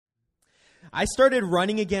I started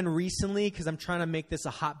running again recently because I'm trying to make this a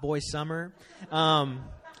hot boy summer.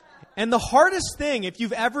 And the hardest thing, if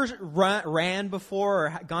you've ever ran before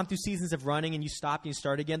or gone through seasons of running and you stopped and you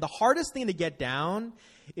start again, the hardest thing to get down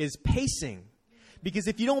is pacing. Because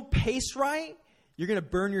if you don't pace right, you're going to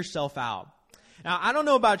burn yourself out. Now, I don't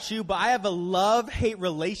know about you, but I have a love-hate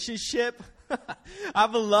relationship. I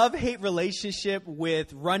have a love-hate relationship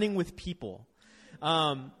with running with people.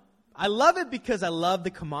 I love it because I love the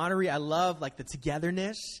camaraderie. I love the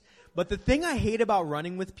togetherness. But the thing I hate about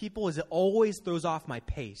running with people is it always throws off my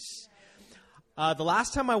pace. The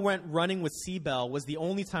last time I went running with Seabell was the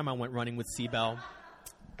only time I went running with Seabell.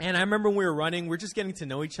 And I remember when we were running, we're just getting to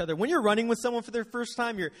know each other. When you're running with someone for the first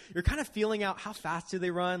time, you're kind of feeling out how fast do they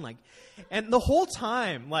run. And the whole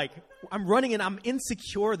time, I'm running and I'm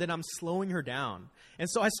insecure that I'm slowing her down. And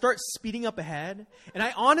so I start speeding up ahead. And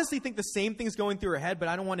I honestly think the same thing's going through her head, but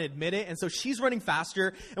I don't want to admit it. And so she's running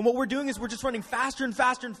faster. And what we're doing is we're just running faster and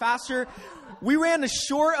faster and faster. We ran a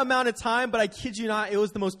short amount of time, but I kid you not, it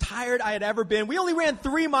was the most tired I had ever been. We only ran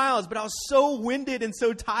 3 miles, but I was so winded and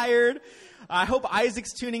so tired. I hope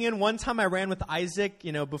Isaac's tuning in. One time I ran with Isaac,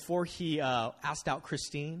 before he asked out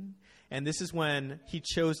Christine. And this is when he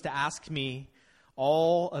chose to ask me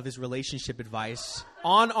all of his relationship advice.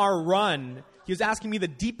 On our run, he was asking me the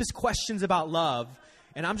deepest questions about love.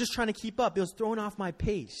 And I'm just trying to keep up. It was throwing off my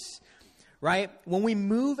pace, right? When we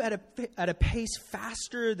move at a pace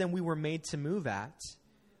faster than we were made to move at,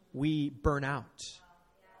 we burn out.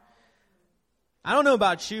 I don't know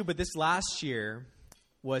about you, but this last year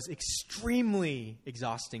was extremely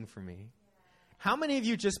exhausting for me. How many of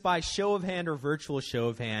you, just by show of hand or virtual show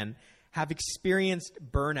of hand, have experienced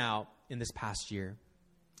burnout in this past year?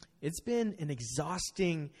 It's been an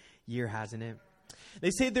exhausting year, hasn't it?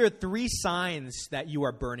 They say there are 3 signs that you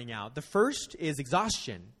are burning out. The first is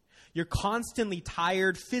exhaustion. You're constantly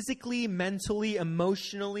tired physically, mentally,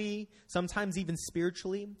 emotionally, sometimes even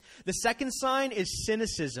spiritually. The second sign is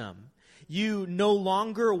cynicism. You no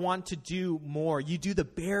longer want to do more. You do the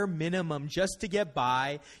bare minimum just to get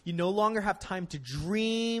by. You no longer have time to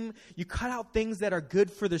dream. You cut out things that are good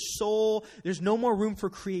for the soul. There's no more room for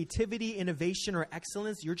creativity, innovation, or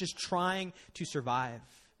excellence. You're just trying to survive.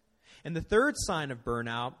 And the third sign of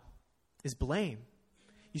burnout is blame.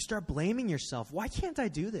 You start blaming yourself. Why can't I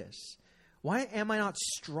do this? Why am I not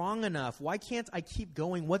strong enough? Why can't I keep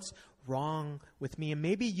going? What's wrong with me? And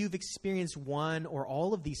maybe you've experienced one or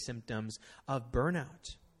all of these symptoms of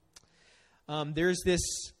burnout. There's this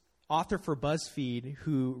author for BuzzFeed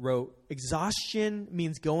who wrote, exhaustion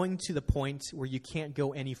means going to the point where you can't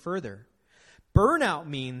go any further. Burnout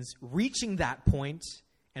means reaching that point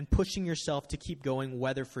and pushing yourself to keep going,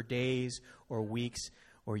 whether for days or weeks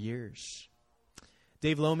or years.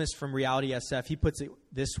 Dave Lomas from Reality SF, he puts it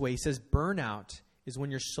this way. He says, burnout is when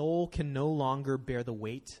your soul can no longer bear the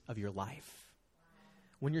weight of your life.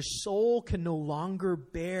 When your soul can no longer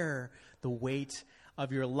bear the weight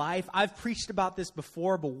of your life. I've preached about this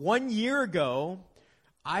before, but 1 year ago,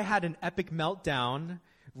 I had an epic meltdown.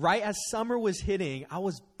 Right as summer was hitting, I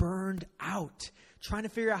was burned out, trying to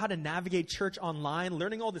figure out how to navigate church online,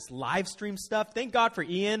 learning all this live stream stuff. Thank God for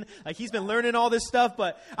Ian. He's been learning all this stuff,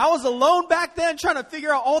 but I was alone back then trying to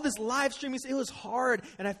figure out all this live streaming. It was hard,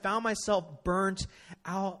 and I found myself burnt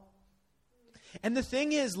out. And the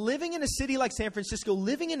thing is, living in a city like San Francisco,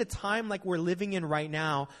 living in a time like we're living in right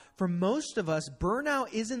now, for most of us,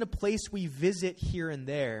 burnout isn't a place we visit here and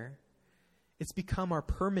there. It's become our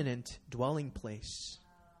permanent dwelling place.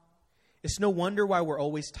 It's no wonder why we're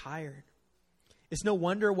always tired. It's no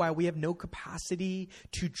wonder why we have no capacity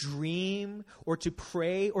to dream or to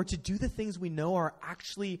pray or to do the things we know are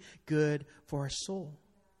actually good for our soul.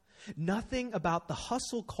 Nothing about the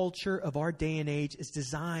hustle culture of our day and age is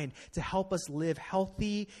designed to help us live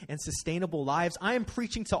healthy and sustainable lives. I am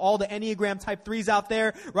preaching to all the Enneagram Type 3s out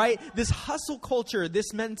there, right? This hustle culture,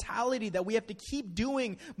 this mentality that we have to keep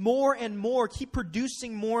doing more and more, keep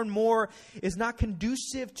producing more and more, is not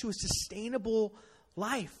conducive to a sustainable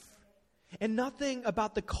life. And nothing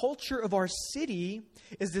about the culture of our city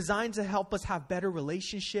is designed to help us have better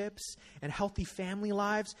relationships and healthy family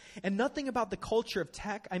lives. And nothing about the culture of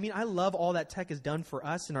tech. I mean, I love all that tech has done for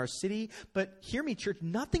us in our city. But hear me, church,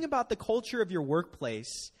 nothing about the culture of your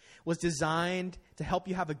workplace was designed to help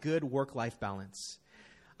you have a good work-life balance.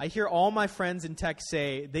 I hear all my friends in tech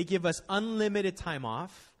say they give us unlimited time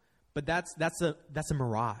off. But that's a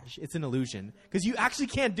mirage. It's an illusion. Because you actually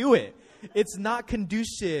can't do it. It's not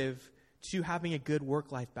conducive to having a good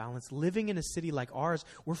work-life balance. Living in a city like ours,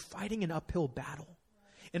 we're fighting an uphill battle.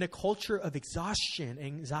 In a culture of exhaustion,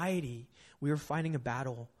 anxiety, we are fighting a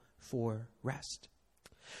battle for rest.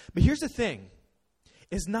 But here's the thing.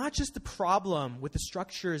 is not just the problem with the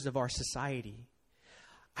structures of our society.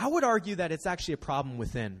 I would argue that it's actually a problem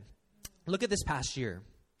within. Look at this past year.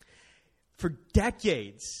 For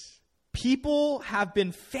decades, people have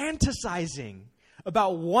been fantasizing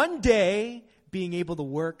about one day being able to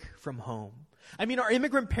work from home. I mean, our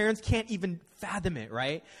immigrant parents can't even fathom it,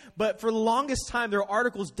 right? But for the longest time, there are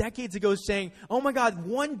articles decades ago saying, oh my God,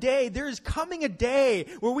 one day, there is coming a day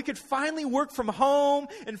where we could finally work from home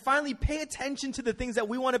and finally pay attention to the things that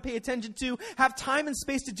we want to pay attention to, have time and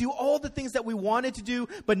space to do all the things that we wanted to do,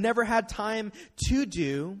 but never had time to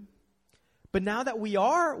do. But now that we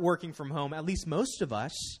are working from home, at least most of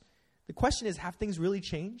us, the question is, have things really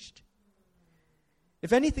changed?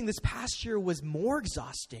 If anything, this past year was more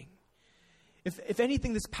exhausting. If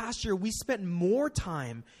anything, this past year, we spent more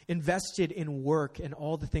time invested in work and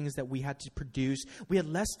all the things that we had to produce. We had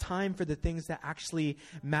less time for the things that actually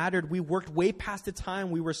mattered. We worked way past the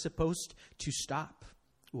time we were supposed to stop.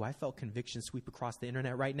 Ooh, I felt conviction sweep across the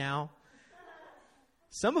internet right now.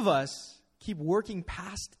 Some of us keep working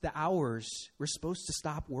past the hours we're supposed to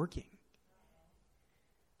stop working.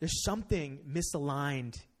 There's something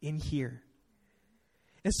misaligned in here.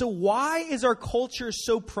 And so why is our culture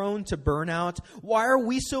so prone to burnout? Why are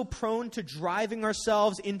we so prone to driving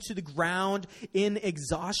ourselves into the ground in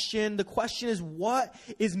exhaustion? The question is, what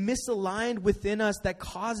is misaligned within us that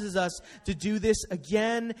causes us to do this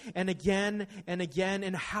again and again and again?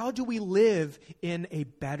 And how do we live in a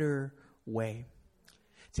better way?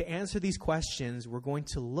 To answer these questions, we're going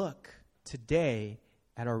to look today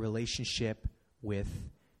at our relationship with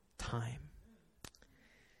time.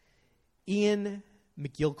 Ian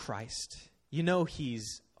McGilchrist. You know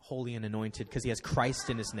he's holy and anointed because he has Christ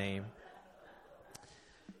in his name.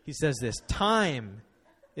 He says this: time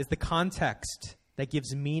is the context that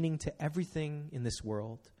gives meaning to everything in this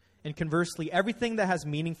world. And conversely, everything that has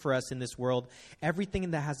meaning for us in this world,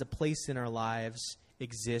 everything that has a place in our lives,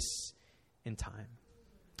 exists in time.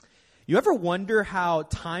 You ever wonder how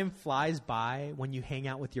time flies by when you hang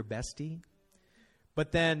out with your bestie?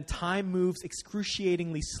 But then time moves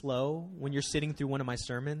excruciatingly slow when you're sitting through one of my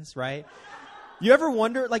sermons, right? You ever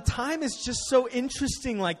wonder, time is just so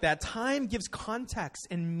interesting like that. Time gives context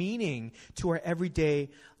and meaning to our everyday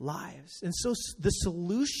lives. And so the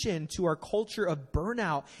solution to our culture of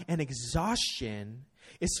burnout and exhaustion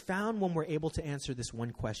is found when we're able to answer this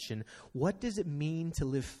one question: what does it mean to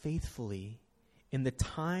live faithfully in the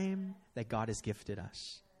time that God has gifted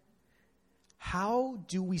us? How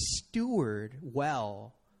do we steward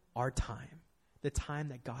well our time, the time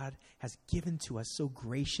that God has given to us so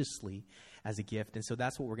graciously as a gift? And so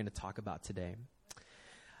that's what we're going to talk about today.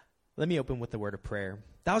 Let me open with a word of prayer.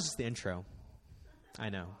 That was just the intro. I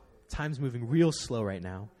know. Time's moving real slow right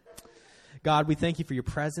now. God, we thank you for your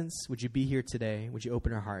presence. Would you be here today? Would you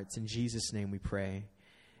open our hearts? In Jesus' name we pray.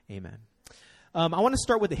 Amen. I want to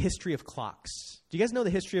start with the history of clocks. Do you guys know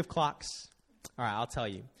the history of clocks? All right, I'll tell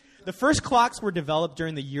you. The first clocks were developed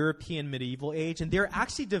during the European medieval age, and they were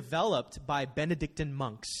actually developed by Benedictine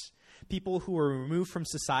monks, people who were removed from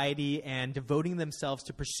society and devoting themselves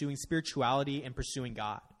to pursuing spirituality and pursuing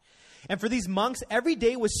God. And for these monks, every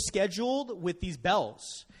day was scheduled with these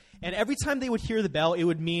bells. And every time they would hear the bell, it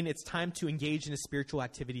would mean it's time to engage in a spiritual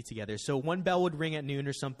activity together. So one bell would ring at noon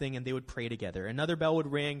or something, and they would pray together. Another bell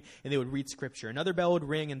would ring, and they would read scripture. Another bell would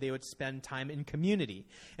ring, and they would spend time in community.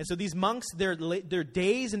 And so these monks, their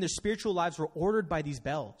days and their spiritual lives were ordered by these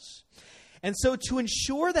bells. And so to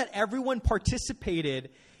ensure that everyone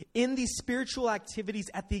participated in these spiritual activities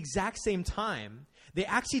at the exact same time, they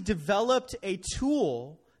actually developed a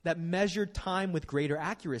tool that measured time with greater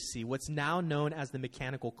accuracy, what's now known as the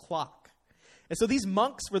mechanical clock. And so these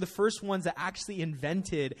monks were the first ones that actually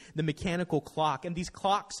invented the mechanical clock. And these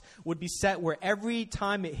clocks would be set where every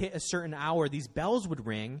time it hit a certain hour, these bells would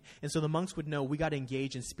ring. And so the monks would know, we got to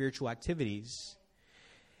engage in spiritual activities.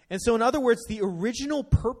 And so in other words, the original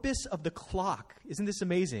purpose of the clock, isn't this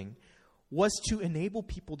amazing, was to enable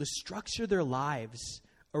people to structure their lives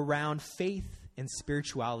around faith and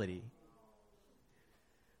spirituality.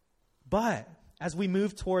 But as we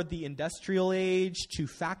move toward the industrial age, to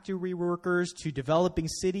factory workers, to developing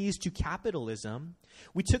cities, to capitalism,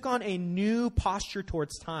 we took on a new posture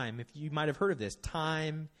towards time. If you might have heard of this,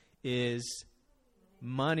 time is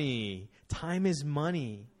money. Time is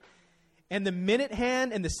money. And the minute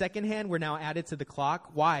hand and the second hand were now added to the clock.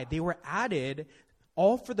 Why? They were added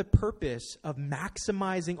all for the purpose of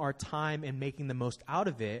maximizing our time and making the most out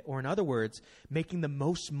of it, or in other words, making the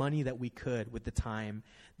most money that we could with the time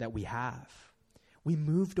that we have. We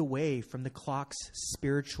moved away from the clock's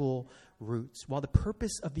spiritual roots. While the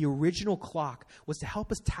purpose of the original clock was to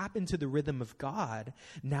help us tap into the rhythm of God,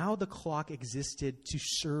 now the clock existed to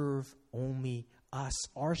serve only us,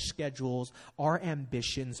 our schedules, our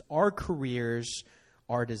ambitions, our careers,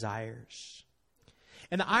 our desires.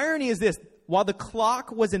 And the irony is this: while the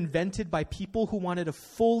clock was invented by people who wanted to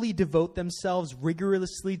fully devote themselves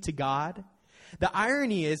rigorously to God, the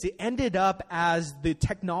irony is it ended up as the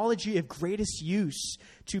technology of greatest use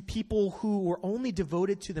to people who were only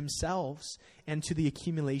devoted to themselves and to the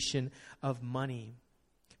accumulation of money.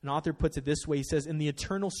 An author puts it this way. He says, in the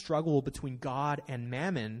eternal struggle between God and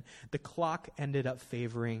mammon, the clock ended up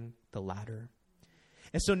favoring the latter.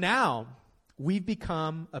 And so now we've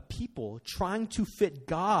become a people trying to fit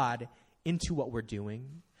God into what we're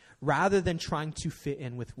doing rather than trying to fit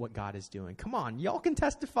in with what God is doing. Come on, y'all can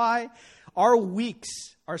testify. Our weeks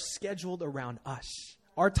are scheduled around us.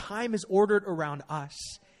 Our time is ordered around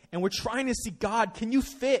us. And we're trying to see, God, can you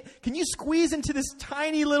fit? Can you squeeze into this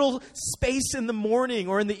tiny little space in the morning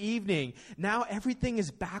or in the evening? Now everything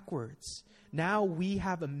is backwards. Now we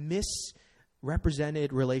have a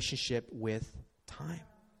misrepresented relationship with time.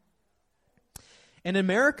 In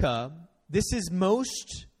America, this is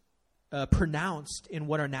most pronounced in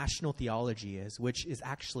what our national theology is, which is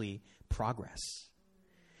actually progress.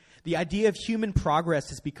 The idea of human progress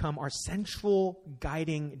has become our central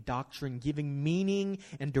guiding doctrine, giving meaning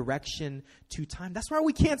and direction to time. That's why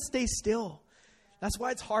we can't stay still. That's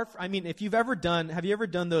why it's hard. Have you ever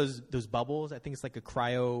done those bubbles? I think it's like a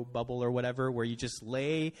cryo bubble or whatever, where you just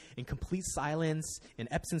lay in complete silence and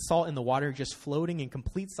Epsom salt in the water, just floating in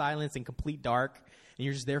complete silence and complete dark, and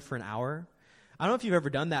you're just there for an hour. I don't know if you've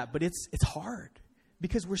ever done that, but it's hard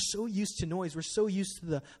because we're so used to noise. We're so used to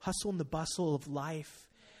the hustle and the bustle of life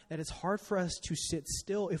that it's hard for us to sit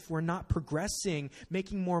still if we're not progressing,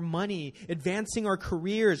 making more money, advancing our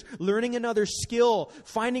careers, learning another skill,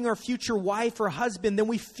 finding our future wife or husband. Then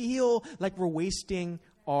we feel like we're wasting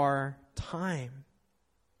our time.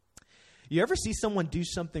 You ever see someone do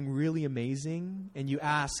something really amazing and you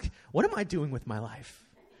ask, what am I doing with my life?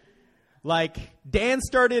 Like, Dan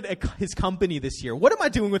started his company this year. What am I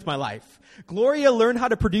doing with my life? Gloria learned how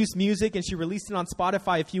to produce music and she released it on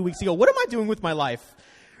Spotify a few weeks ago. What am I doing with my life?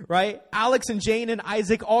 Right? Alex and Jane and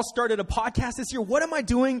Isaac all started a podcast this year. What am I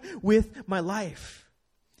doing with my life?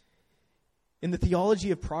 In the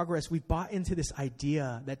theology of progress, we've bought into this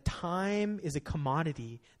idea that time is a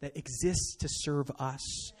commodity that exists to serve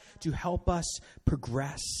us, to help us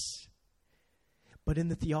progress. But in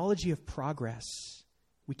the theology of progress,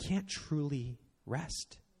 we can't truly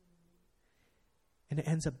rest. And it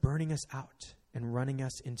ends up burning us out and running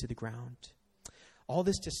us into the ground. All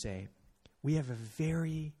this to say, we have a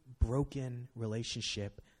very broken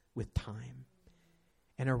relationship with time.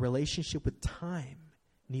 And our relationship with time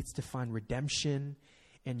needs to find redemption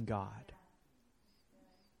in God.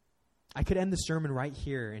 I could end the sermon right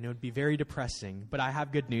here, and it would be very depressing, but I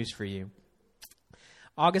have good news for you.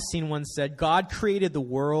 Augustine once said, God created the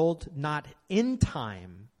world not in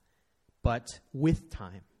time, but with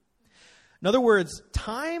time. In other words,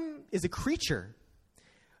 time is a creature.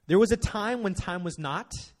 There was a time when time was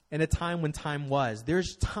not, and a time when time was.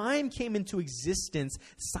 Time came into existence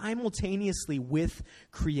simultaneously with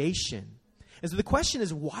creation. And so the question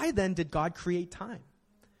is, why then did God create time?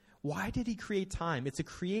 Why did he create time? It's a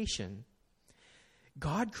creation.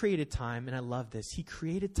 God created time, and I love this. He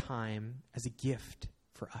created time as a gift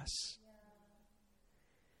for us.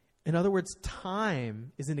 In other words,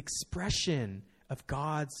 time is an expression of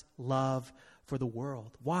God's love for the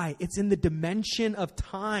world. Why? It's in the dimension of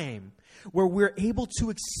time where we're able to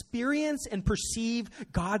experience and perceive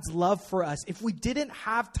God's love for us. If we didn't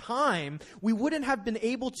have time, we wouldn't have been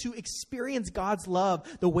able to experience God's love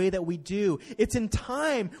the way that we do. It's in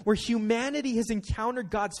time where humanity has encountered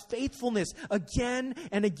God's faithfulness again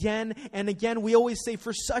and again and again. We always say,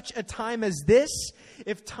 for such a time as this,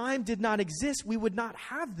 if time did not exist, we would not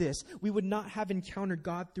have this. We would not have encountered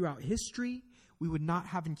God throughout history. We would not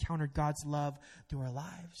have encountered God's love through our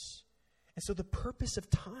lives. And so the purpose of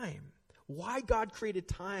time, why God created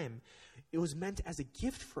time, it was meant as a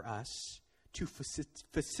gift for us to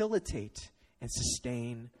facilitate and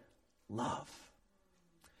sustain love.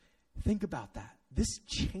 Think about that. This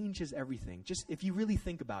changes everything. Just if you really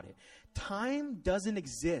think about it. Time doesn't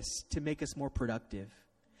exist to make us more productive.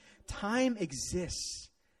 Time exists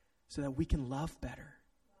so that we can love better,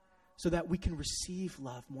 so that we can receive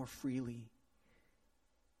love more freely.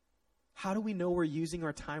 How do we know we're using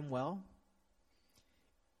our time well?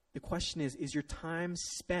 The question is your time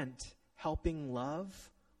spent helping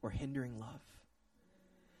love or hindering love?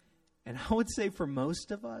 And I would say for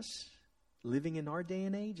most of us, living in our day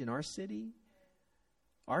and age, in our city,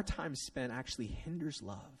 our time spent actually hinders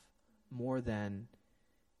love more than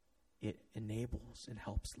it enables and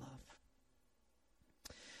helps love.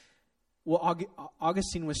 Well,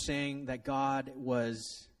 Augustine was saying that God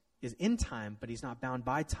is in time, but he's not bound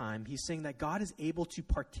by time. He's saying that God is able to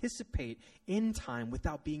participate in time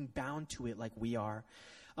without being bound to it like we are.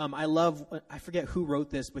 I forget who wrote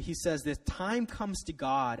this, but he says this: time comes to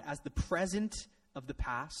God as the present of the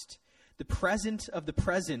past, the present of the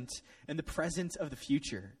present, and the present of the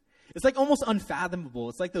future. It's like almost unfathomable.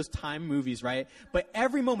 It's like those time movies, right? But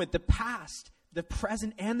every moment, the past, the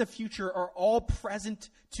present, and the future are all present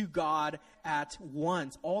to God at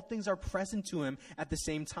once. All things are present to him at the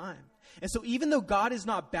same time. And so even though God is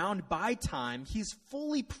not bound by time, he's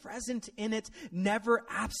fully present in it, never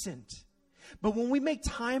absent. But when we make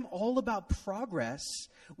time all about progress,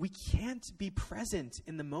 we can't be present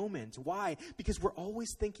in the moment. Why? Because we're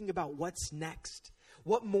always thinking about what's next.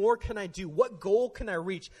 What more can I do? What goal can I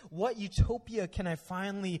reach? What utopia can I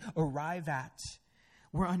finally arrive at?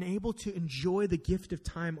 We're unable to enjoy the gift of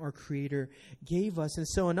time our Creator gave us. And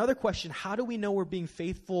so another question, how do we know we're being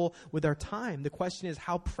faithful with our time? The question is,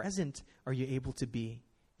 how present are you able to be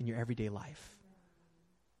in your everyday life?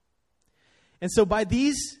 And so by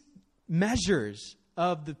these measures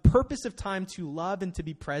of the purpose of time to love and to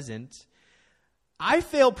be present, I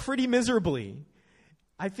fail pretty miserably.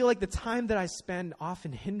 I feel like the time that I spend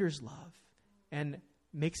often hinders love and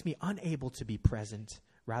makes me unable to be present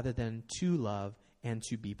rather than to love and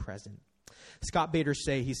to be present. Scott Bader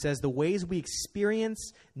he says, the ways we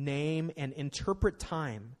experience, name, and interpret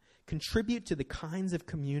time contribute to the kinds of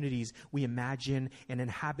communities we imagine and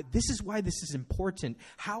inhabit. This is why this is important.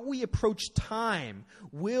 How we approach time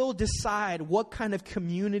will decide what kind of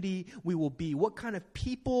community we will be, what kind of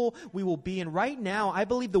people we will be. And right now, I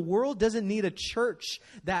believe the world doesn't need a church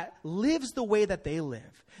that lives the way that they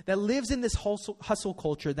live, that lives in this hustle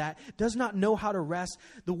culture, that does not know how to rest.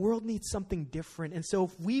 The world needs something different. And so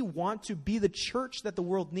if we want to be the church that the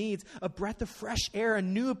world needs, a breath of fresh air, a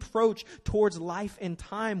new approach towards life and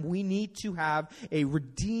time, we need to have a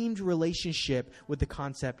redeemed relationship with the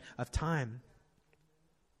concept of time.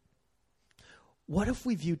 What if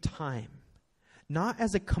we view time not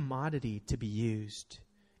as a commodity to be used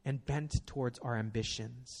and bent towards our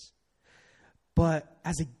ambitions, but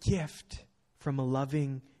as a gift from a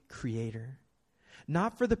loving Creator,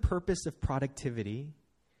 not for the purpose of productivity,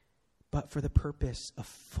 but for the purpose of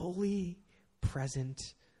fully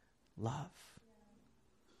present love?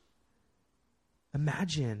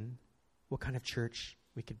 Imagine what kind of church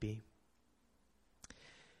we could be.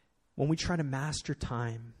 When we try to master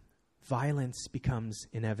time, violence becomes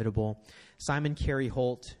inevitable. Simon Carey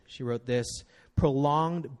Holt, she wrote this: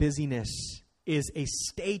 prolonged busyness is a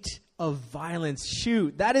state of violence.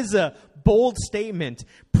 Shoot, that is a bold statement.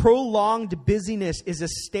 Prolonged busyness is a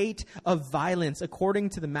state of violence. According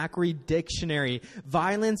to the Macquarie Dictionary,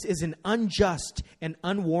 violence is an unjust and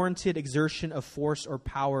unwarranted exertion of force or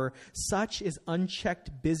power. Such is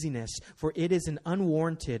unchecked busyness, for it is an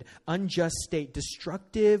unwarranted, unjust state,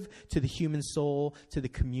 destructive to the human soul, to the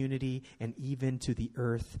community, and even to the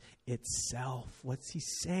earth itself. What's he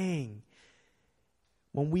saying?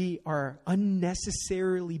 When we are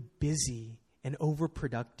unnecessarily busy and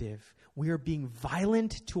overproductive, we are being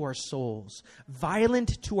violent to our souls,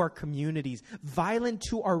 violent to our communities, violent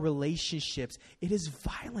to our relationships. It is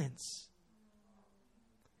violence.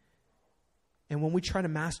 And when we try to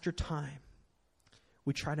master time,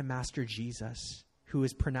 we try to master Jesus, who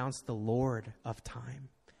is pronounced the Lord of time.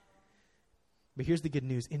 But here's the good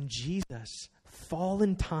news. In Jesus,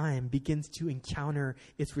 fallen time begins to encounter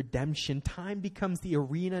its redemption. Time becomes the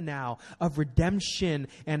arena now of redemption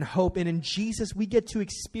and hope. And in Jesus, we get to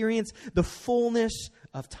experience the fullness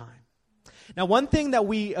of time. Now, one thing that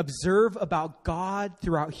we observe about God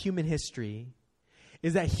throughout human history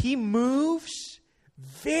is that he moves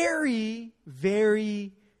very,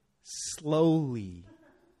 very slowly.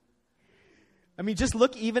 I mean, just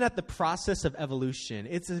look even at the process of evolution.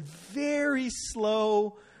 It's a very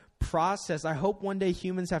slow process. I hope one day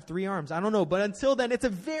humans have 3 arms. I don't know. But until then, it's a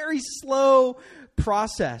very slow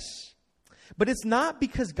process. But it's not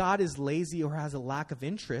because God is lazy or has a lack of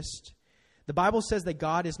interest. The Bible says that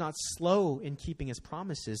God is not slow in keeping his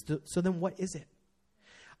promises. So then what is it?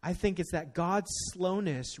 I think it's that God's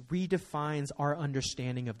slowness redefines our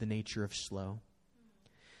understanding of the nature of slow.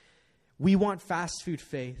 We want fast food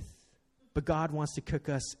faith. But God wants to cook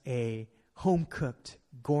us a home-cooked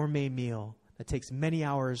gourmet meal that takes many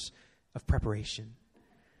hours of preparation.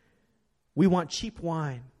 We want cheap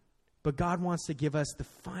wine, But God wants to give us the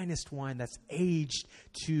finest wine that's aged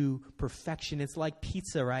to perfection. It's like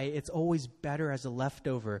pizza, right? It's always better as a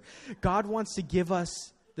leftover. God wants to give us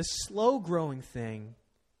the slow-growing thing,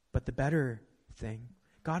 but the better thing.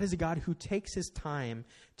 God is a God who takes his time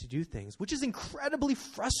to do things, which is incredibly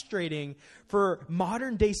frustrating for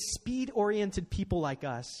modern-day speed-oriented people like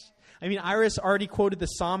us. I mean, Iris already quoted the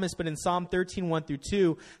psalmist, but in Psalm 13, 1 through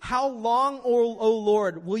 2, how long, O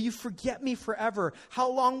Lord, will you forget me forever? How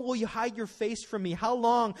long will you hide your face from me? How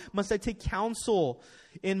long must I take counsel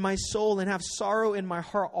in my soul and have sorrow in my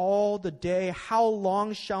heart all the day? How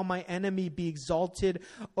long shall my enemy be exalted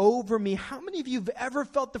over me? How many of you have ever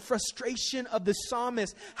felt the frustration of the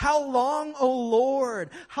psalmist? How long, O Lord?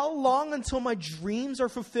 How long until my dreams are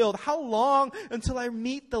fulfilled? How long until I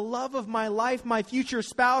meet the love of my life, my future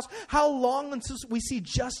spouse? How long until we see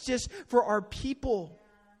justice for our people?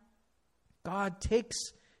 God takes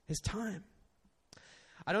his time.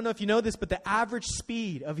 I don't know if you know this, but the average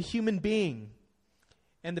speed of a human being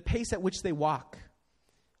and the pace at which they walk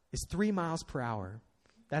is 3 miles per hour.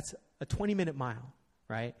 That's a 20-minute mile,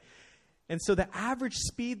 right? And so the average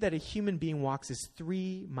speed that a human being walks is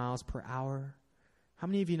 3 miles per hour. How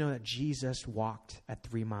many of you know that Jesus walked at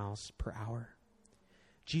 3 miles per hour?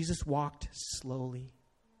 Jesus walked slowly.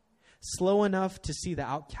 Slow enough to see the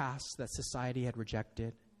outcasts that society had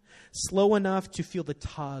rejected. Slow enough to feel the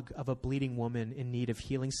tug of a bleeding woman in need of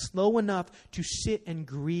healing. Slow enough to sit and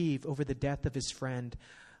grieve over the death of his friend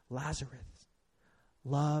Lazarus.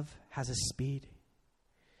 Love has a speed.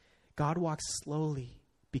 God walks slowly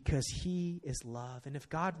because he is love. And if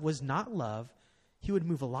God was not love, he would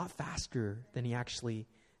move a lot faster than he actually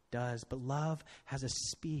does. But love has a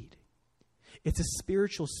speed. It's a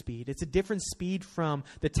spiritual speed. It's a different speed from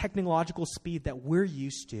the technological speed that we're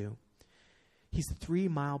used to. He's the 3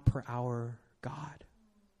 mile per hour God.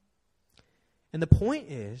 And the point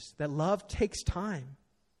is that love takes time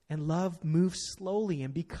and love moves slowly.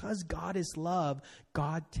 And because God is love,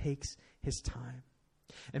 God takes his time.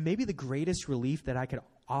 And maybe the greatest relief that I could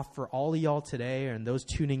offer all of y'all today and those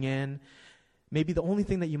tuning in, maybe the only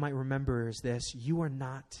thing that you might remember is this: you are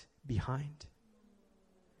not behind.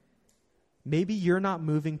 Maybe you're not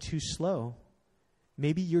moving too slow.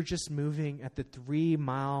 Maybe you're just moving at the 3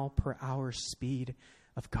 mile per hour speed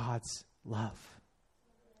of God's love.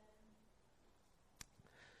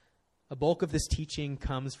 A bulk of this teaching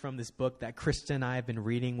comes from this book that Krista and I have been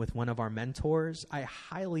reading with one of our mentors. I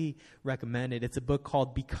highly recommend it. It's a book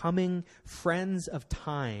called Becoming Friends of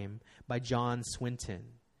Time by John Swinton.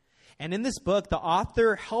 And in this book, the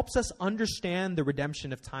author helps us understand the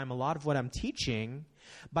redemption of time, a lot of what I'm teaching,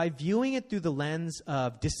 by viewing it through the lens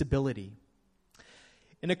of disability.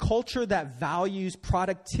 In a culture that values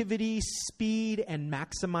productivity, speed, and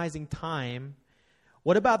maximizing time,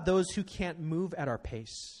 what about those who can't move at our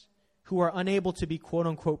pace, who are unable to be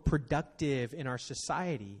quote-unquote productive in our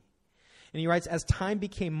society? And he writes, as time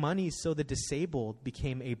became money, so the disabled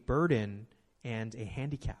became a burden and a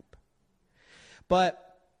handicap. But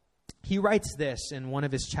he writes this in one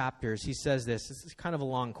of his chapters. He says this. This is kind of a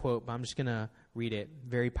long quote, but I'm just going to read it.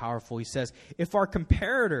 Very powerful. He says, if our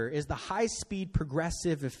comparator is the high-speed,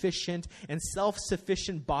 progressive, efficient, and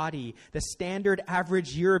self-sufficient body the standard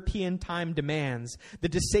average European time demands, the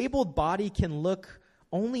disabled body can look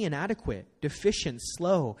only inadequate, deficient,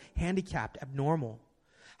 slow, handicapped, abnormal.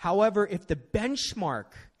 However, if the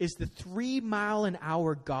benchmark is the 3 mile an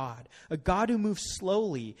hour God, a God who moves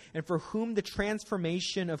slowly and for whom the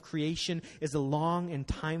transformation of creation is a long and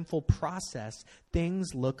timeful process,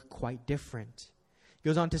 things look quite different. He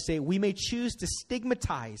goes on to say, we may choose to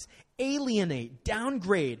stigmatize, alienate,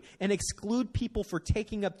 downgrade, and exclude people for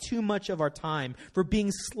taking up too much of our time, for being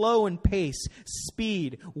slow in pace,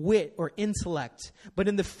 speed, wit, or intellect. But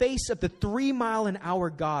in the face of the 3 mile an hour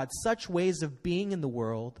God, such ways of being in the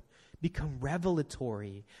world become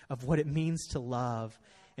revelatory of what it means to love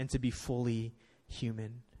and to be fully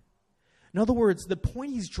human. In other words, the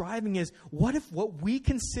point he's driving is, what if what we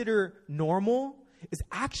consider normal is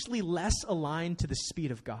actually less aligned to the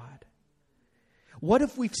speed of God? What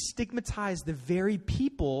if we've stigmatized the very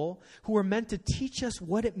people who are meant to teach us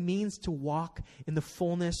what it means to walk in the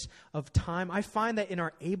fullness of time? I find that in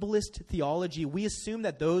our ableist theology, we assume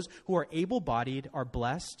that those who are able-bodied are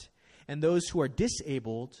blessed and those who are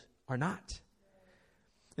disabled are not.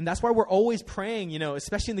 And that's why we're always praying,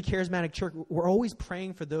 especially in the charismatic church, we're always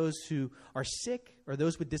praying for those who are sick or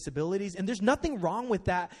those with disabilities. And there's nothing wrong with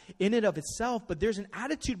that in and of itself, but there's an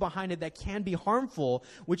attitude behind it that can be harmful,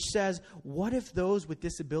 which says, what if those with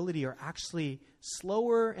disability are actually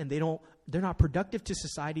slower and they're not productive to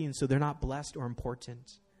society, and so they're not blessed or important?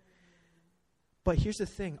 But here's the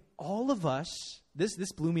thing. All of us,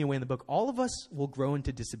 this blew me away in the book, all of us will grow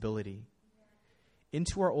into disability.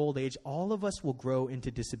 Into our old age, all of us will grow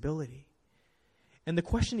into disability. And the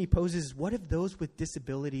question he poses is, what if those with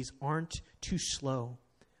disabilities aren't too slow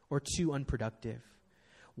or too unproductive?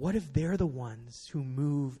 What if they're the ones who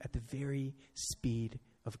move at the very speed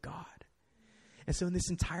of God? And so in this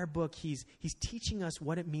entire book, he's teaching us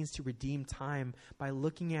what it means to redeem time by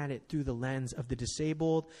looking at it through the lens of the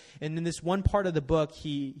disabled. And in this one part of the book,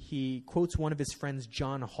 he quotes one of his friends,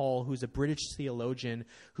 John Hall, who's a British theologian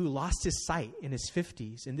who lost his sight in his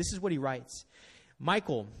 50s. And this is what he writes.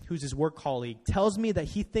 Michael, who's his work colleague, tells me that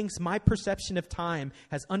he thinks my perception of time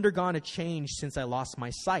has undergone a change since I lost my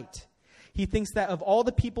sight. He thinks that of all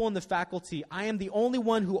the people in the faculty, I am the only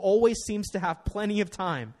one who always seems to have plenty of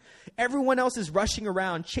time. Everyone else is rushing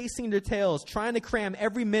around, chasing their tails, trying to cram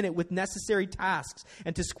every minute with necessary tasks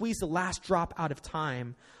and to squeeze the last drop out of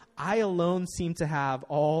time. I alone seem to have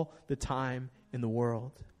all the time in the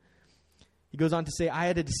world. He goes on to say, I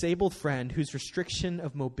had a disabled friend whose restriction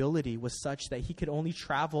of mobility was such that he could only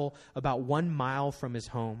travel about 1 mile from his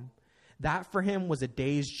home. That for him was a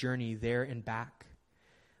day's journey there and back.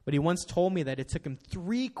 But he once told me that it took him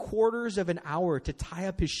 3/4 of an hour to tie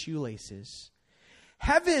up his shoelaces.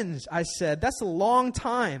 Heavens, I said, that's a long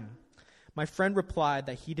time. My friend replied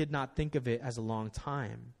that he did not think of it as a long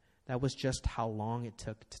time. That was just how long it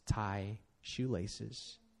took to tie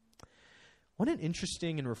shoelaces. What an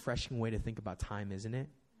interesting and refreshing way to think about time, isn't it?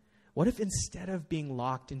 What if instead of being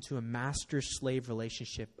locked into a master-slave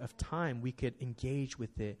relationship of time, we could engage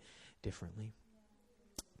with it differently?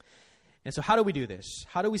 And so how do we do this?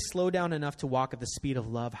 How do we slow down enough to walk at the speed of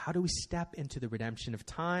love? How do we step into the redemption of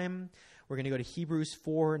time? We're going to go to Hebrews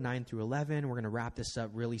 4, 9 through 11. We're going to wrap this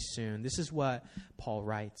up really soon. This is what Paul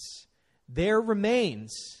writes. There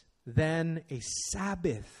remains then a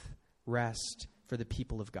Sabbath rest for the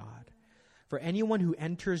people of God. For anyone who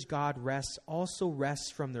enters God rests also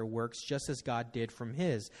rests from their works, just as God did from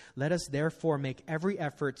his. Let us therefore make every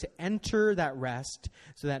effort to enter that rest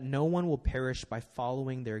so that no one will perish by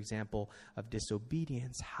following their example of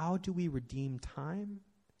disobedience. How do we redeem time?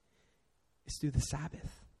 It's through the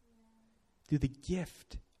Sabbath, through the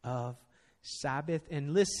gift of Sabbath.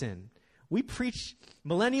 And listen, we preach,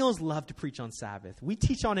 millennials love to preach on Sabbath. We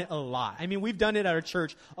teach on it a lot. I mean, we've done it at our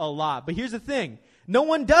church a lot. But here's the thing, no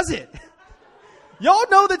one does it. Y'all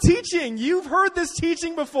know the teaching. You've heard this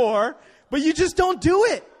teaching before, but you just don't do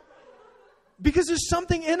it. Because there's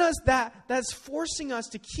something in us that's forcing us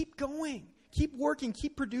to keep going, keep working,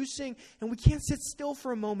 keep producing, and we can't sit still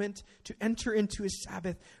for a moment to enter into his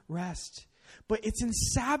Sabbath rest. But it's in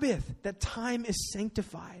Sabbath that time is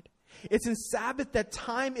sanctified. It's in Sabbath that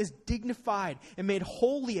time is dignified and made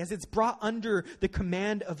holy as it's brought under the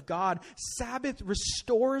command of God. Sabbath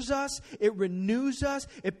restores us. It renews us.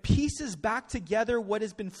 It pieces back together what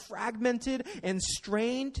has been fragmented and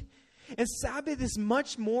strained. And Sabbath is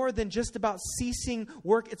much more than just about ceasing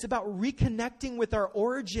work. It's about reconnecting with our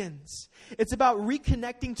origins. It's about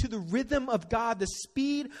reconnecting to the rhythm of God, the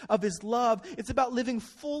speed of his love. It's about living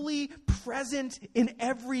fully present in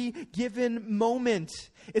every given moment.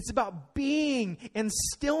 It's about being and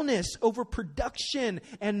stillness over production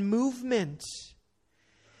and movement.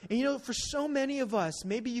 And you know, for so many of us,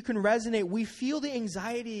 maybe you can resonate. We feel the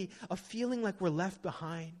anxiety of feeling like we're left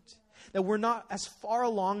behind. That we're not as far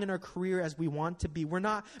along in our career as we want to be. We're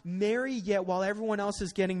not married yet while everyone else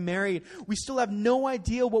is getting married. We still have no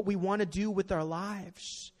idea what we want to do with our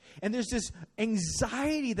lives. And there's this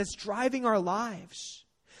anxiety that's driving our lives.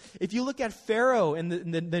 If you look at Pharaoh and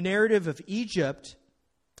the narrative of Egypt,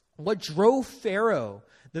 what drove Pharaoh,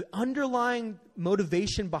 the underlying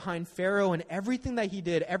motivation behind Pharaoh and everything that he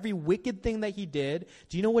did, every wicked thing that he did,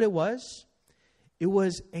 do you know what it was? It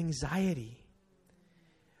was anxiety.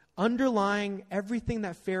 Underlying everything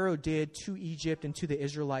that Pharaoh did to Egypt and to the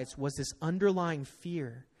Israelites was this underlying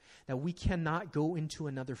fear that we cannot go into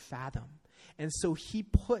another fathom. And so he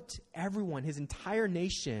put everyone, his entire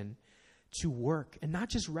nation, to work. And not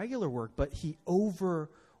just regular work, but he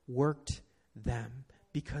overworked them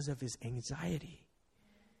because of his anxiety.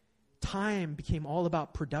 Time became all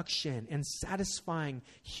about production and satisfying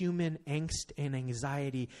human angst and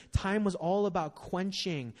anxiety. Time was all about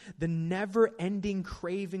quenching the never-ending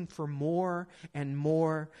craving for more and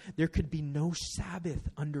more. There could be no Sabbath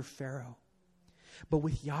under Pharaoh. But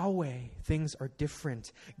with Yahweh, things are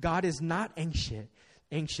different. God is not anxious.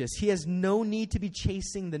 He has no need to be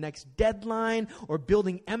chasing the next deadline or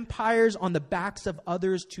building empires on the backs of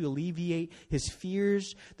others to alleviate his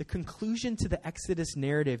fears. The conclusion to the Exodus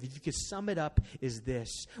narrative, if you could sum it up, is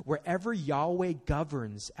this. Wherever Yahweh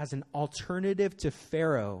governs as an alternative to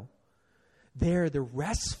Pharaoh, There, the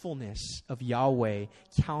restfulness of Yahweh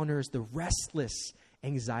counters the restless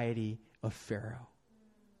anxiety of Pharaoh.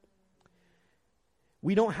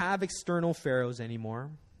 We don't have external pharaohs anymore,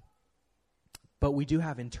 but we do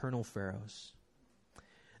have internal pharaohs.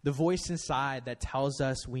 The voice inside that tells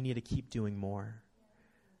us we need to keep doing more.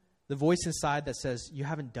 The voice inside that says, you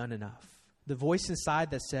haven't done enough. The voice inside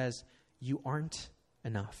that says, you aren't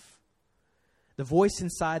enough. The voice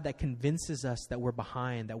inside that convinces us that we're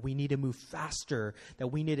behind, that we need to move faster, that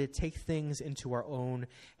we need to take things into our own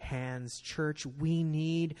hands. Church, we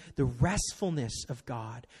need the restfulness of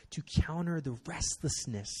God to counter the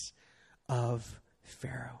restlessness of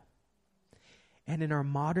Pharaoh. And in our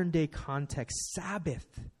modern day context, Sabbath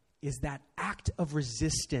is that act of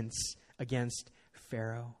resistance against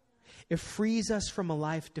Pharaoh. It frees us from a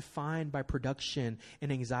life defined by production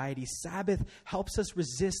and anxiety. Sabbath helps us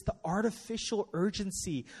resist the artificial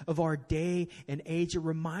urgency of our day and age. It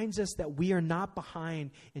reminds us that we are not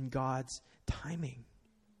behind in God's timing.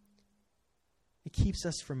 It keeps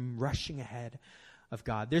us from rushing ahead of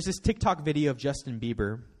God. There's this TikTok video of Justin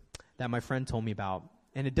Bieber that my friend told me about,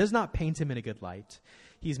 and it does not paint him in a good light.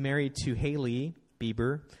 He's married to Hailey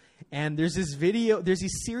Bieber, and there's this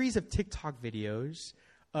series of TikTok videos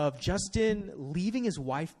of Justin leaving his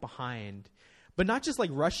wife behind, but not just like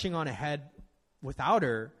rushing on ahead without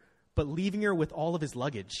her, but leaving her with all of his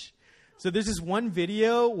luggage. So there's this one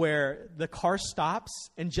video where the car stops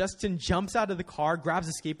and Justin jumps out of the car, grabs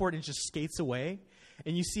a skateboard and just skates away.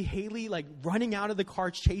 And you see Hailey like running out of the car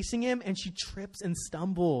chasing him, and she trips and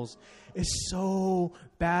stumbles. It's so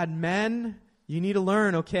bad. Men, you need to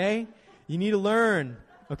learn, okay? You need to learn,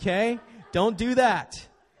 okay? Don't do that.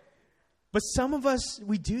 But some of us,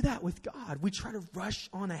 we do that with God. We try to rush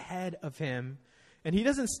on ahead of him. And he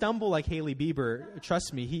doesn't stumble like Hailey Bieber.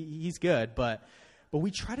 Trust me, he's good. But we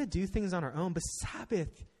try to do things on our own. But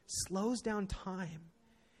Sabbath slows down time.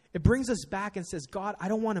 It brings us back and says, God, I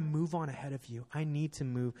don't want to move on ahead of you. I need to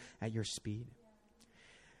move at your speed.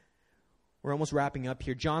 We're almost wrapping up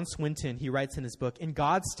here. John Swinton, he writes in his book, in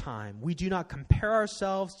God's time, we do not compare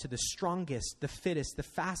ourselves to the strongest, the fittest, the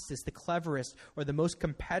fastest, the cleverest, or the most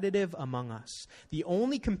competitive among us. The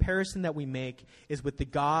only comparison that we make is with the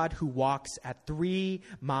God who walks at 3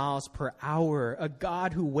 miles per hour, a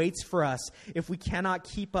God who waits for us if we cannot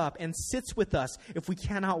keep up and sits with us if we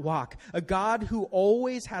cannot walk, a God who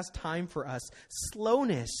always has time for us.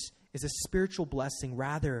 Slowness is a spiritual blessing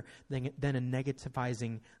rather than a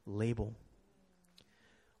negativizing label.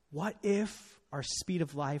 What if our speed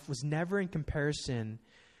of life was never in comparison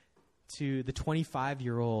to the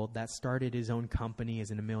 25-year-old that started his own company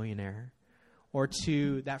as a millionaire, or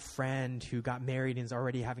to that friend who got married and is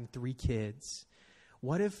already having 3 kids?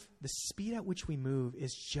 What if the speed at which we move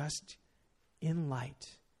is just in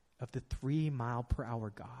light of the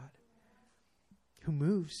 3-mile-per-hour God who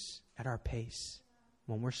moves at our pace?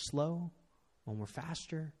 When we're slow, when we're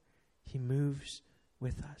faster, he moves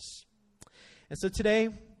with us. And so today,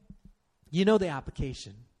 you know the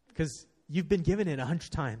application because you've been given it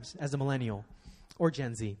 100 times as a millennial or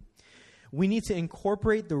Gen Z. We need to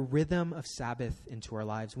incorporate the rhythm of Sabbath into our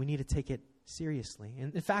lives. We need to take it seriously.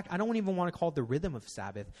 And in fact, I don't even want to call it the rhythm of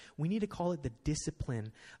Sabbath. We need to call it the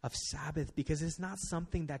discipline of Sabbath because it's not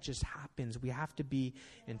something that just happens. We have to be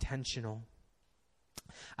intentional.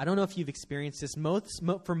 I don't know if you've experienced this.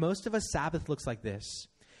 For most of us, Sabbath looks like this.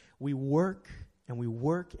 We work and we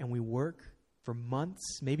work and we work for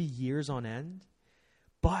months, maybe years on end,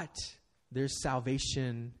 but there's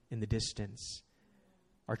salvation in the distance.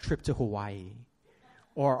 Our trip to Hawaii,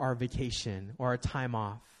 or our vacation, or our time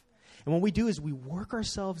off. And what we do is we work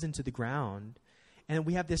ourselves into the ground, and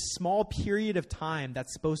we have this small period of time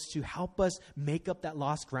that's supposed to help us make up that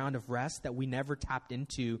lost ground of rest that we never tapped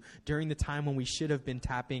into during the time when we should have been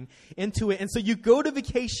tapping into it. And so you go to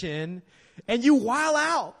vacation, and you while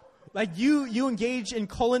out. Like you engage in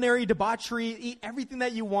culinary debauchery, eat everything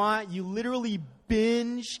that you want. You literally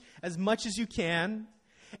binge as much as you can.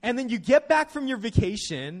 And then you get back from your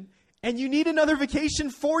vacation and you need another vacation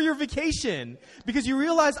for your vacation because you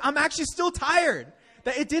realize I'm actually still tired.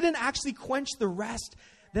 That it didn't actually quench the rest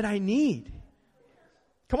that I need.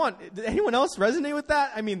 Come on, did anyone else resonate with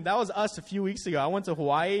that? I mean, that was us a few weeks ago. I went to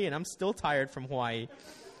Hawaii and I'm still tired from Hawaii.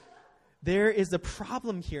 There is a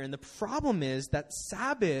problem here, and the problem is that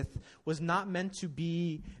Sabbath was not meant to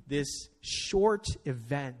be this short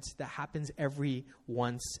event that happens every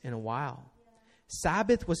once in a while.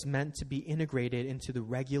 Sabbath was meant to be integrated into the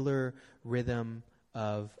regular rhythm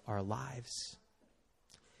of our lives.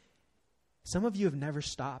 Some of you have never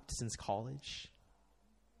stopped since college.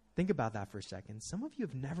 Think about that for a second. Some of you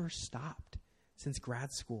have never stopped since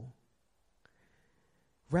grad school.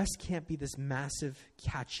 Rest can't be this massive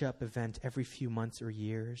catch-up event every few months or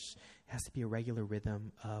years. It has to be a regular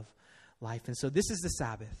rhythm of life. And so this is the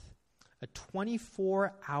Sabbath, a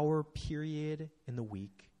 24-hour period in the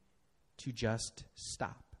week to just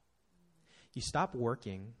stop. You stop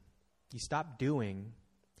working. You stop doing.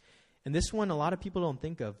 And this one a lot of people don't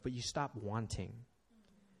think of, but you stop wanting.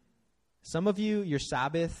 Some of you, your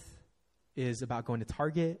Sabbath is about going to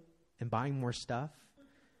Target and buying more stuff.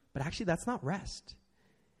 But actually, that's not rest.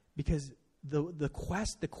 Because the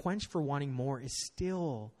quench for wanting more is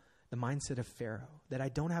still the mindset of Pharaoh, that I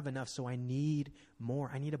don't have enough, so I need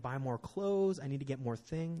more. I need to buy more clothes. I need to get more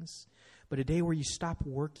things. But a day where you stop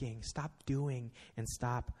working, stop doing, and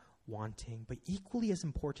stop wanting. But equally as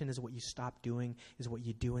important as what you stop doing is what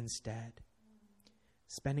you do instead.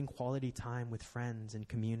 Spending quality time with friends and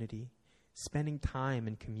community. Spending time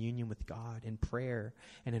in communion with God, in prayer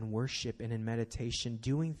and in worship and in meditation,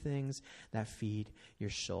 doing things that feed your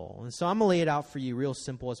soul. And so I'm going to lay it out for you real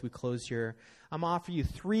simple as we close here. I'm going to offer you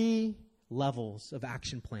 3 levels of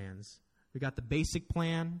action plans. We got the basic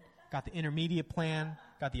plan, got the intermediate plan,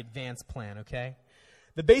 got the advanced plan, okay?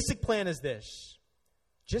 The basic plan is this.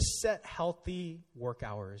 Just set healthy work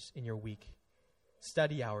hours in your week,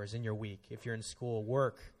 study hours in your week. If you're in school,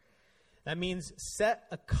 work. That means set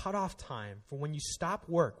a cutoff time for when you stop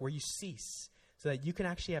work, where you cease, so that you can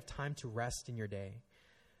actually have time to rest in your day.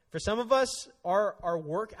 For some of us, our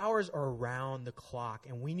work hours are around the clock,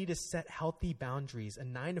 and we need to set healthy boundaries, a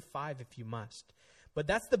 9 to 5 if you must. But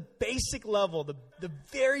that's the basic level, the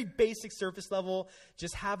very basic surface level.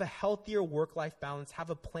 Just have a healthier work-life balance.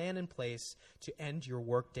 Have a plan in place to end your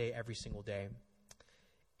work day every single day.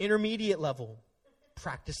 Intermediate level,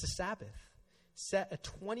 practice the Sabbath. Set a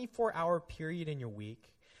 24-hour period in your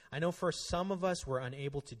week. I know for some of us, we're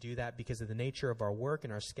unable to do that because of the nature of our work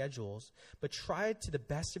and our schedules, but try to the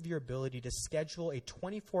best of your ability to schedule a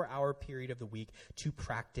 24-hour period of the week to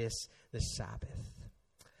practice the Sabbath.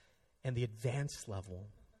 And the advanced level,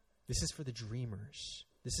 this is for the dreamers.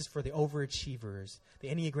 This is for the overachievers, the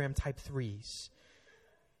Enneagram Type 3s.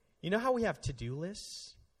 You know how we have to-do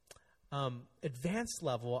lists? Advanced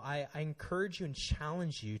level, I encourage you and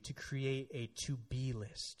challenge you to create a to-be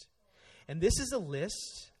list. And this is a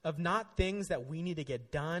list of not things that we need to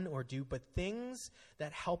get done or do, but things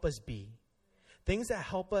that help us be. Things that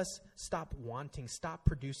help us stop wanting, stop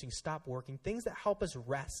producing, stop working. Things that help us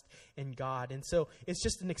rest in God. And so it's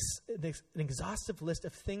just an exhaustive list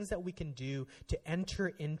of things that we can do to enter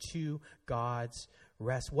into God's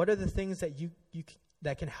rest. What are the things that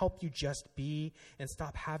that can help you just be and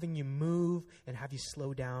stop having you move and have you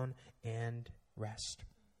slow down and rest?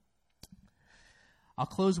 I'll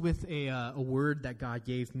close with a word that God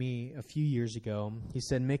gave me a few years ago. He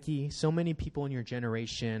said, Mickey, so many people in your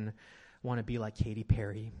generation want to be like Katy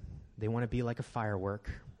Perry. They want to be like a firework.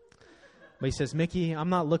 But he says, Mickey, I'm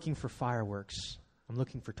not looking for fireworks. I'm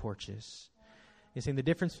looking for torches. He's saying the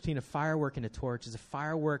difference between a firework and a torch is a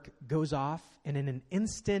firework goes off, and in an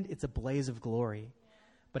instant, it's a blaze of glory.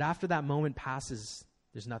 But after that moment passes,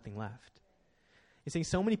 there's nothing left. He's saying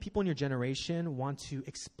so many people in your generation want to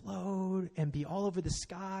explode and be all over the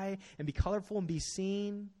sky and be colorful and be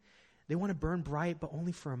seen. They want to burn bright, but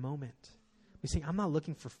only for a moment. He's saying, I'm not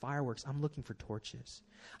looking for fireworks. I'm looking for torches.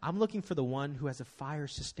 I'm looking for the one who has a fire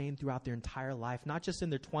sustained throughout their entire life, not just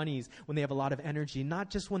in their 20s when they have a lot of energy,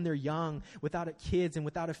 not just when they're young, without kids and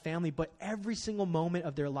without a family, but every single moment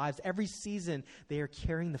of their lives, every season, they are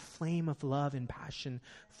carrying the flame of love and passion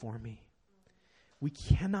for me. We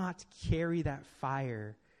cannot carry that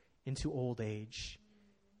fire into old age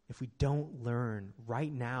if we don't learn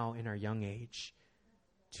right now in our young age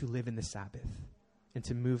to live in the Sabbath and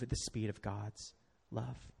to move at the speed of God's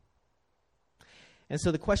love. And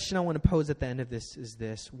so the question I want to pose at the end of this is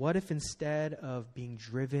this: what if instead of being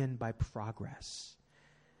driven by progress,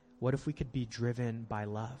 what if we could be driven by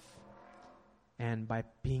love and by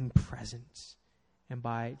being present and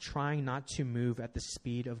by trying not to move at the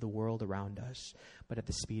speed of the world around us, but at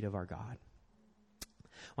the speed of our God?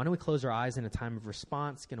 Why don't we close our eyes in a time of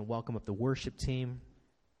response? Going to welcome up the worship team.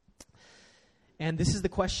 And this is the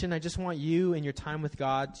question I just want you in your time with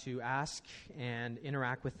God to ask and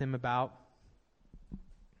interact with Him about.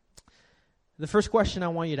 The first question I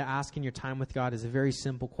want you to ask in your time with God is a very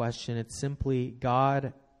simple question. It's simply,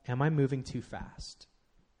 God, am I moving too fast?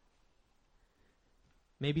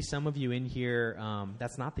 Maybe some of you in here,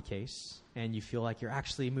 that's not the case, and you feel like you're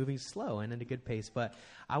actually moving slow and at a good pace. But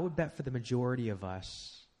I would bet for the majority of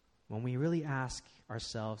us, when we really ask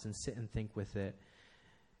ourselves and sit and think with it,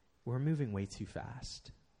 we're moving way too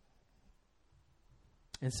fast.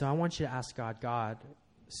 And so I want you to ask God, God,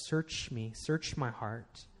 search me, search my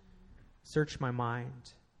heart, search my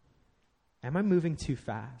mind. Am I moving too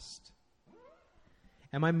fast?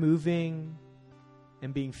 Am I moving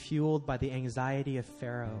and being fueled by the anxiety of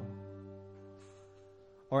Pharaoh?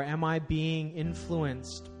 Or am I being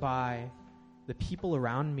influenced by the people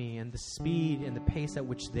around me and the speed and the pace at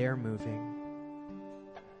which they're moving?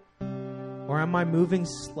 Or am I moving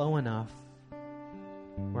slow enough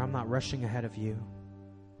where I'm not rushing ahead of you?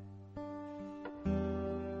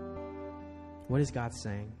 What is God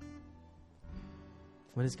saying?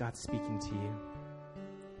 What is God speaking to you?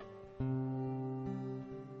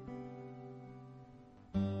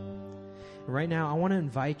 Right now, I want to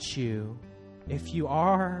invite you, if you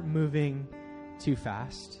are moving too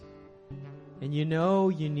fast, and you know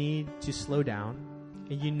you need to slow down,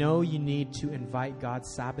 and you know you need to invite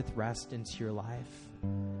God's Sabbath rest into your life,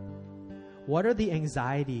 what are the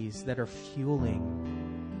anxieties that are fueling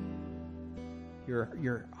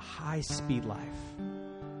your high-speed life?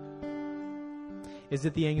 Is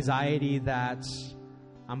it the anxiety that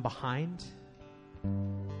I'm behind?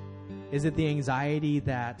 Is it the anxiety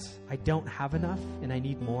that I don't have enough and I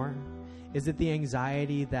need more? Is it the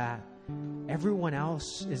anxiety that everyone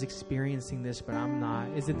else is experiencing this but I'm not?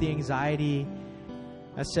 Is it the anxiety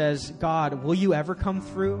that says, God, will you ever come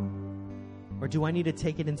through? Or do I need to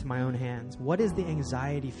take it into my own hands? What is the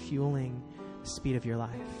anxiety fueling the speed of your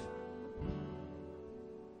life?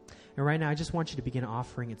 And right now, I just want you to begin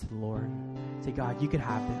offering it to the Lord. Say, God, you could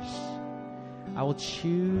have this. I will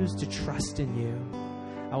choose to trust in you.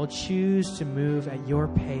 I will choose to move at your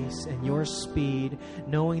pace and your speed,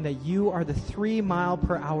 knowing that you are the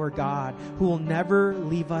 3-mile-per-hour God who will never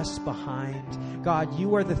leave us behind. God,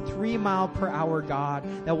 you are the 3-mile-per-hour God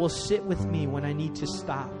that will sit with me when I need to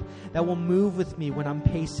stop, that will move with me when I'm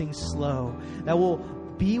pacing slow, that will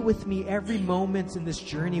be with me every moment in this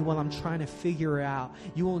journey while I'm trying to figure it out.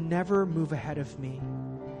 You will never move ahead of me.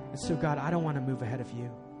 And so, God, I don't want to move ahead of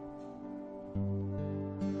you.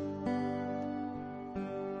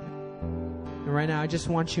 And right now, I just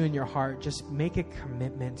want you in your heart, just make a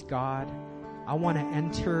commitment. God, I want to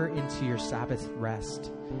enter into your Sabbath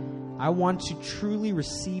rest. I want to truly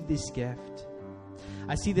receive this gift.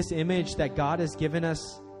 I see this image that God has given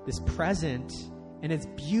us, this present, and it's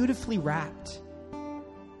beautifully wrapped.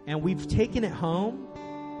 And we've taken it home,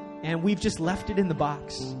 and we've just left it in the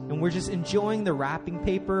box. And we're just enjoying the wrapping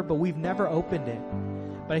paper, but we've never opened it.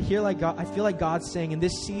 But I feel like God's saying in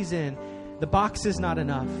this season, the box is not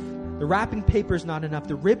enough. The wrapping paper is not enough.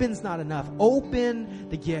 The ribbon's not enough. Open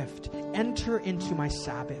the gift. Enter into my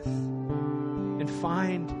Sabbath and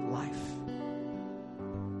find life.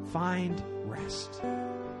 Find rest.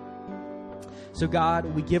 So God,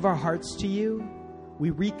 we give our hearts to you. We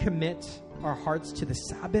recommit our hearts to the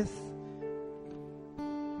Sabbath.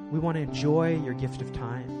 We want to enjoy your gift of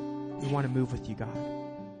time. We want to move with you, God.